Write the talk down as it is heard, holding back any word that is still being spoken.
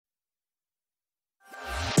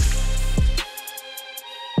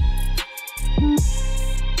You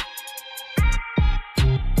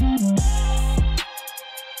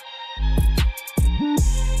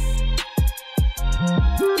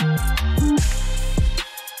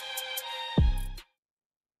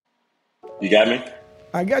got me?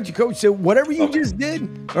 I got you, Coach. So whatever you just did,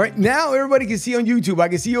 all right, now everybody can see on YouTube. I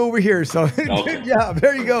can see you over here. So good job.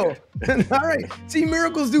 There you go. All right. See,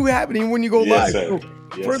 miracles do happen when you go live. So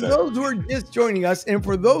for those who are just joining us, and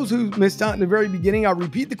for those who missed out in the very beginning, I'll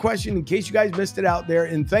repeat the question in case you guys missed it out there.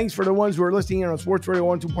 And thanks for the ones who are listening in on Sports Radio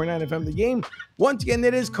 102.9 FM The Game. Once again,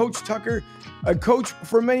 it is Coach Tucker, a coach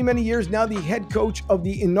for many, many years now, the head coach of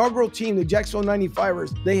the inaugural team, the Jacksonville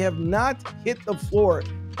 95ers. They have not hit the floor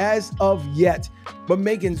as of yet, but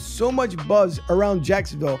making so much buzz around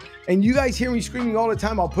Jacksonville. And you guys hear me screaming all the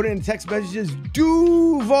time. I'll put it in text messages,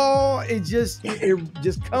 Duval. It just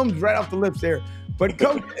comes right off the lips there. But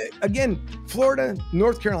Coach, again, Florida,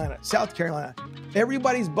 North Carolina, South Carolina,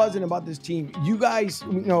 everybody's buzzing about this team. You guys,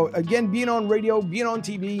 again, being on radio, being on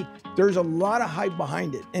TV, there's a lot of hype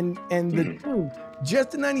behind it. And the team,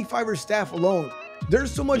 just the 95er staff alone,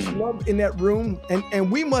 there's so much love in that room,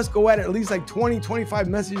 and we must go at least like 20, 25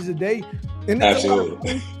 messages a day. And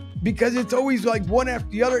absolutely. Because it's always like one after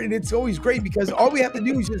the other, and it's always great because all we have to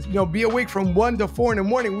do is just, be awake from 1 to 4 in the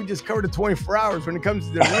morning. We just cover the 24 hours when it comes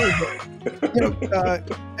to the room.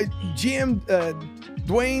 GM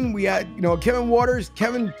Dwayne, we had, Kevin Waters.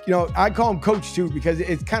 Kevin, I call him Coach too because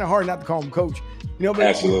it's kind of hard not to call him Coach. But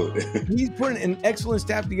absolutely. He's putting an excellent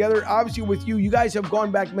staff together. Obviously, with you guys have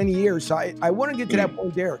gone back many years. So I want to get to that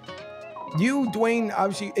point there. You, Dwayne,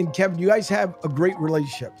 obviously, and Kevin, you guys have a great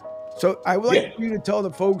relationship. So I would like you to tell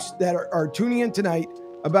the folks that are tuning in tonight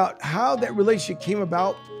about how that relationship came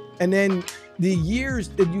about and then the years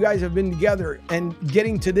that you guys have been together and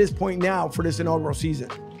getting to this point now for this inaugural season.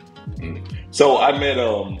 So I met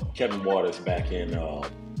Kevin Waters back in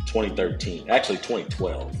 2013, actually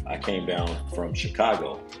 2012. I came down from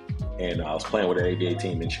Chicago and I was playing with an ABA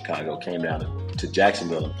team in Chicago, came down to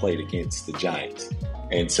Jacksonville and played against the Giants.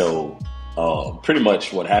 And so pretty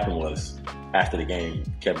much what happened was after the game,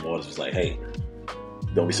 Kevin Waters was like, "Hey,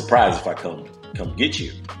 don't be surprised if I come get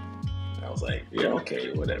you." And I was like, "Yeah,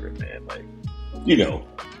 okay, whatever, man." Like,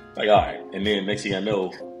 all right. And then next thing I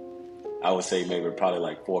know, I would say maybe probably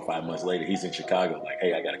like 4 or 5 months later, he's in Chicago like,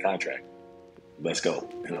 "Hey, I got a contract. Let's go."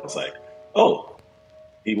 And I was like, "Oh,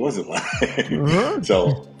 he wasn't lying."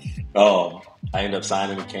 So I ended up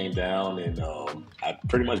signing and came down, and I've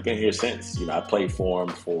pretty much been here since. I played for him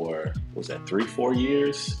for, 3-4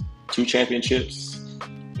 years, 2 championships,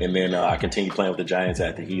 and then I continued playing with the Giants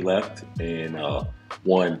after he left, and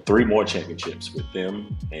won 3 more championships with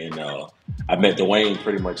them. And I met Dwayne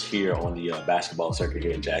pretty much here on the basketball circuit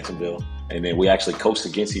here in Jacksonville, and then we actually coached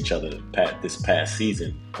against each other this past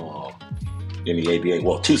season in the ABA.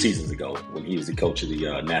 Well, 2 seasons ago when he was the coach of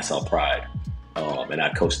the Nassau Pride, and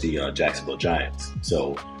I coached the Jacksonville Giants.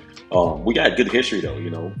 So we got good history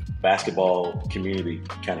though. Basketball community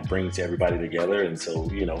kind of brings everybody together, and so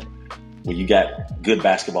when you got good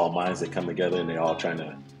basketball minds that come together and they're all trying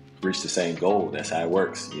to reach the same goal, that's how it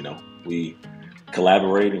works. We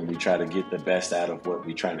collaborate and we try to get the best out of what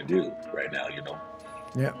we're trying to do right now.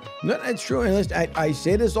 Yeah, no, that's true. And listen, I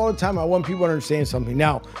say this all the time. I want people to understand something.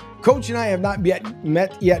 Now, Coach and I have not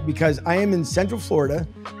met yet because I am in Central Florida.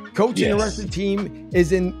 Coach and the rest of the team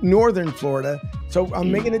is in Northern Florida. So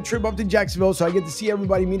I'm making a trip up to Jacksonville so I get to see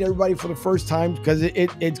everybody, meet everybody for the first time because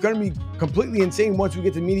it's going to be completely insane once we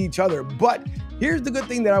get to meet each other. But here's the good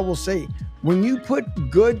thing that I will say. When you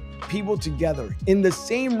put good people together in the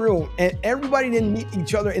same room and everybody didn't meet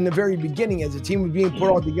each other in the very beginning as the team was being put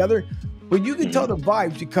all together, but you can tell the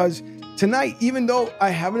vibes because tonight, even though I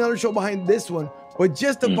have another show behind this one, but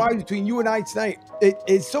just the vibes between you and I tonight,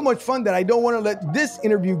 it's so much fun that I don't want to let this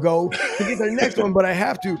interview go to get to the next one, but I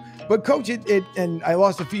have to. But Coach, and I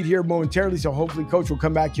lost the feed here momentarily, so hopefully Coach will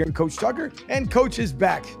come back here. Coach Tucker, and Coach is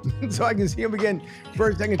back, so I can see him again for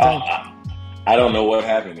a second time. I don't know what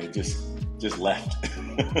happened. It just left.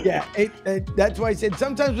 Yeah, that's why I said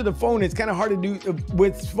sometimes with the phone it's kind of hard to do.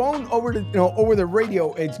 With phone over the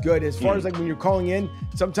radio, it's good. As far as like when you're calling in,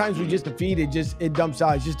 sometimes with just the feed, it dumps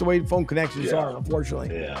out. It's just the way the phone connections are,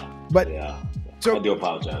 unfortunately. Yeah. But so I do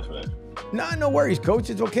apologize for that. No worries, Coach.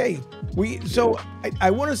 It's okay.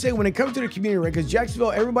 I want to say when it comes to the community, right? Because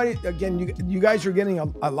Jacksonville, everybody, again, you guys are getting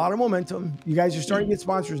a lot of momentum. You guys are starting to get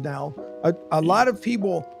sponsors now. A lot of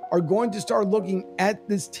people are going to start looking at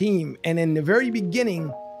this team. And in the very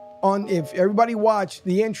beginning, if everybody watched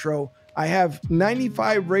the intro, I have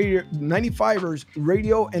 95ers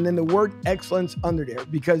radio and then the word excellence under there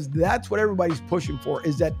because that's what everybody's pushing for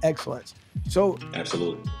is that excellence. So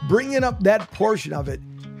absolutely bringing up that portion of it,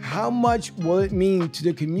 how much will it mean to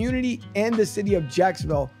the community and the city of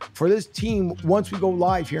Jacksonville for this team once we go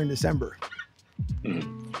live here in December?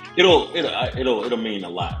 It'll mean a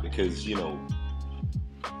lot because, you know,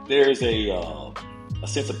 there's a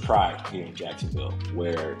sense of pride here in Jacksonville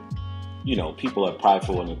where, you know, people are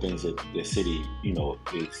prideful in the things that the city, you know,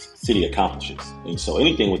 its city accomplishes. And so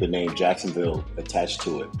anything with the name Jacksonville attached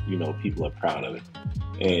to it, you know, people are proud of it.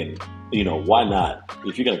 And, you know, why not?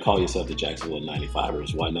 If you're going to call yourself the Jacksonville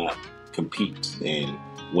 95ers, why not compete and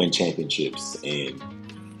win championships and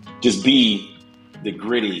just be the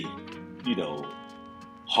gritty, you know,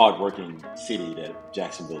 hardworking city that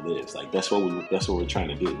Jacksonville is. Like that's what we're trying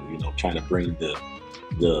to do, you know, trying to bring the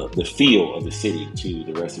feel of the city to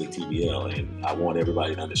the rest of the TBL. And I want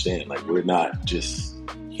everybody to understand, like, we're not just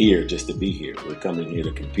here just to be here. We're coming here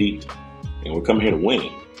to compete and we're coming here to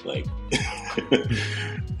win. Like,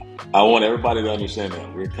 I want everybody to understand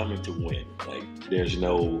that we're coming to win. Like, there's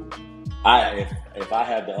no, if I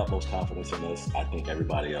have the utmost confidence in us, I think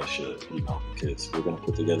everybody else should, you know, because we're going to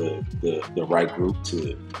put together the right group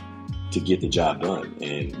to get the job done.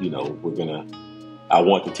 And, you know, I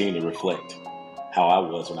want the team to reflect how I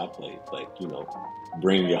was when I played. Like, you know,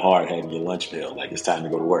 bring your hard hat and your lunch pail. Like, it's time to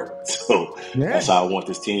go to work. So That's how I want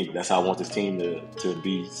this team. That's how I want this team to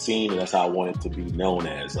be seen, and that's how I want it to be known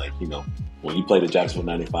as. Like, you know, when you play the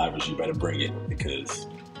Jacksonville 95ers, you better bring it, because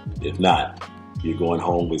if not, you're going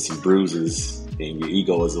home with some bruises and your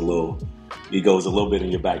ego is a little bit in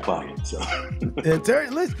your back pocket. So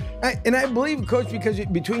listen, I believe, Coach, because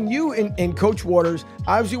between you and Coach Waters,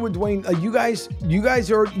 obviously with Dwayne,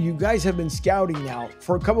 you guys have been scouting now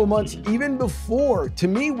for a couple of months, even before, to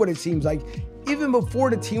me, what it seems like, even before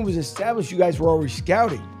the team was established, you guys were already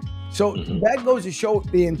scouting. So that goes to show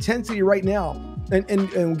the intensity right now.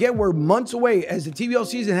 And again, we're months away as the TBL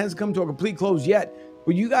season hasn't come to a complete close yet.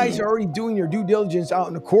 But you guys are already doing your due diligence out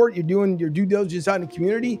in the court. You're doing your due diligence out in the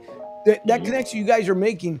community. That connection you guys are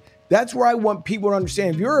making, that's where I want people to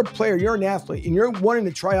understand. If you're a player, you're an athlete, and you're wanting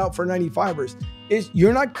to try out for 95ers,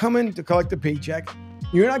 you're not coming to collect a paycheck.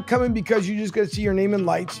 You're not coming because you're just going to see your name in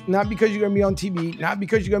lights, not because you're going to be on TV, not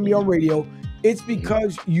because you're going to be on radio. It's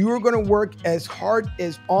because you're going to work as hard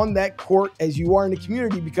as on that court as you are in the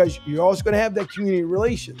community, because you're also going to have that community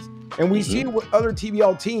relations. And we see it with other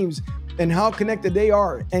TBL teams and how connected they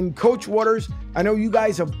are. And Coach Waters, I know you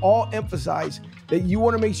guys have all emphasized that you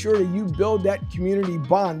want to make sure that you build that community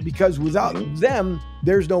bond, because without them,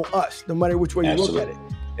 there's no us, no matter which way you look at it.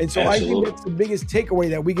 And so I think that's the biggest takeaway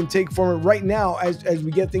that we can take from it right now as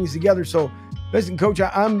we get things together. So listen, Coach,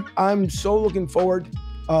 I'm so looking forward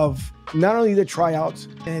of not only the tryouts,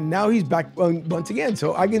 and now he's back once again.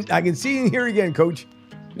 So I can see and hear again, Coach.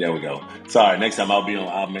 There we go. Sorry, next time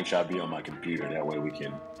I'll make sure I be on my computer. That way we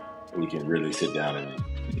can really sit down and,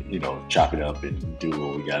 you know, chop it up and do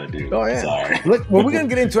what we got to do. Oh, yeah. Sorry. Well, we're going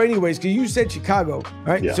to get into it anyways, because you said Chicago,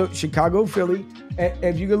 right? Yeah. So Chicago, Philly.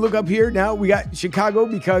 If you can look up here now, we got Chicago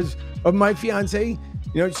because of my fiance.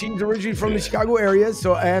 You know, she's originally from the Chicago area,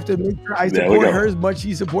 so I have to make sure I support her as much as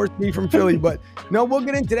she supports me from Philly. But no, we'll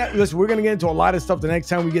get into that. Listen, we're going to get into a lot of stuff the next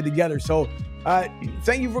time we get together. So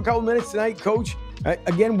thank you for a couple minutes tonight, Coach.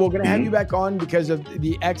 Again, we're going to have you back on because of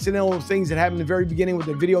the accidental things that happened in the very beginning with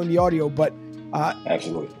the video and the audio. But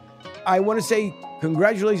absolutely, I want to say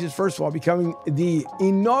congratulations, first of all, becoming the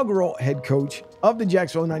inaugural head coach of the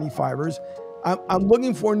Jacksonville 95ers. I'm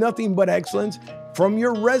looking for nothing but excellence. From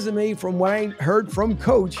your resume, from what I heard from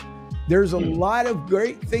Coach, there's a lot of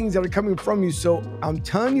great things that are coming from you. So I'm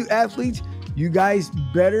telling you, athletes, you guys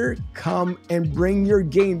better come and bring your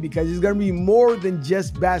game, because it's going to be more than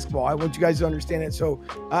just basketball. I want you guys to understand it. So,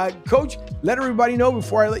 Coach, let everybody know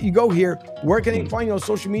before I let you go here, where can they find you on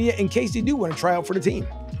social media in case they do want to try out for the team?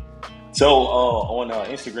 So on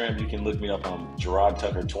Instagram, you can look me up on Gerard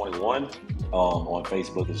Tucker 21. On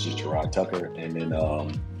Facebook, it's just Gerard Tucker. And then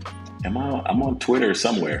I'm on Twitter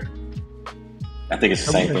somewhere. I think it's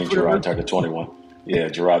the same thing, Gerard Tucker 21. Yeah,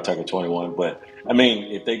 Gerard Tucker 21. But I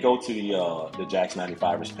mean, if they go to the Jacks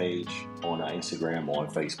 95ers page on Instagram, on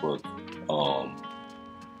Facebook,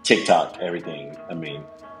 TikTok, everything, I mean,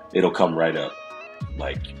 it'll come right up.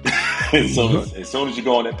 Like as soon as you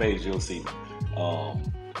go on that page, you'll see them.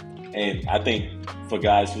 And I think for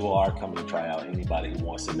guys who are coming to try out, anybody who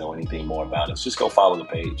wants to know anything more about us, just go follow the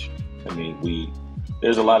page. I mean,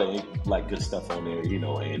 there's a lot of like good stuff on there, you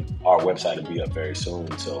know, and our website will be up very soon.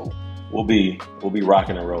 So we'll be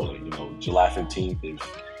rocking and rolling. You know, July 15th,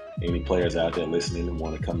 if any players out there listening and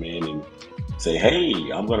want to come in and say, hey,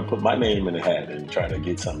 I'm going to put my name in the hat and try to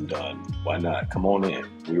get something done, why not? Come on in.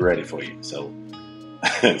 We're ready for you. So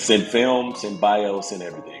Send film, send bios, send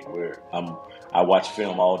everything. I watch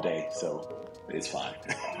film all day, so it's fine.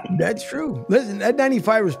 That's true. Listen, that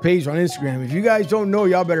 95ers page on Instagram, if you guys don't know,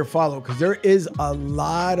 y'all better follow, because there is a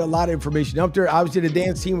lot of information up there. Obviously, the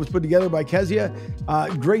dance team was put together by Kezia.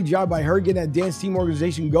 Great job by her getting that dance team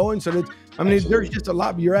organization going. So that, I mean, there's just a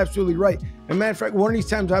lot, but you're absolutely right. And matter of fact, one of these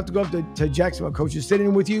times I have to go up to Jacksonville, coach, and sit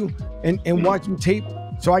in with you and watch some tape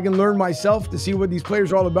so I can learn myself to see what these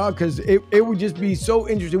players are all about, because it would just be so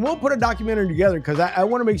interesting. We'll put a documentary together, because I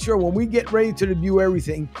want to make sure when we get ready to review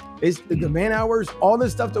everything, it's the man hours, all the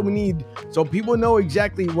stuff that we need, so people know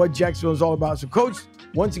exactly what Jacksonville is all about. So, Coach,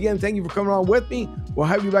 once again, thank you for coming on with me. We'll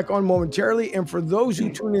have you back on momentarily. And for those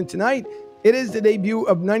who tune in tonight, it is the debut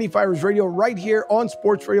of 95ers Radio right here on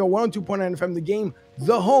Sports Radio 102.9 FM, The Game,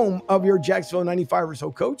 the home of your Jacksonville 95ers.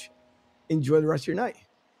 So, Coach, enjoy the rest of your night.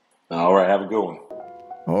 All right, have a good one.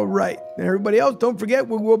 All right. And everybody else, don't forget,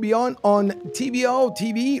 we will be on TBO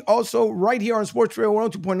TV, also right here on Sports Radio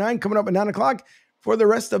 102.9, coming up at 9 o'clock. For the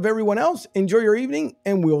rest of everyone else, enjoy your evening,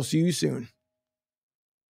 and we'll see you soon.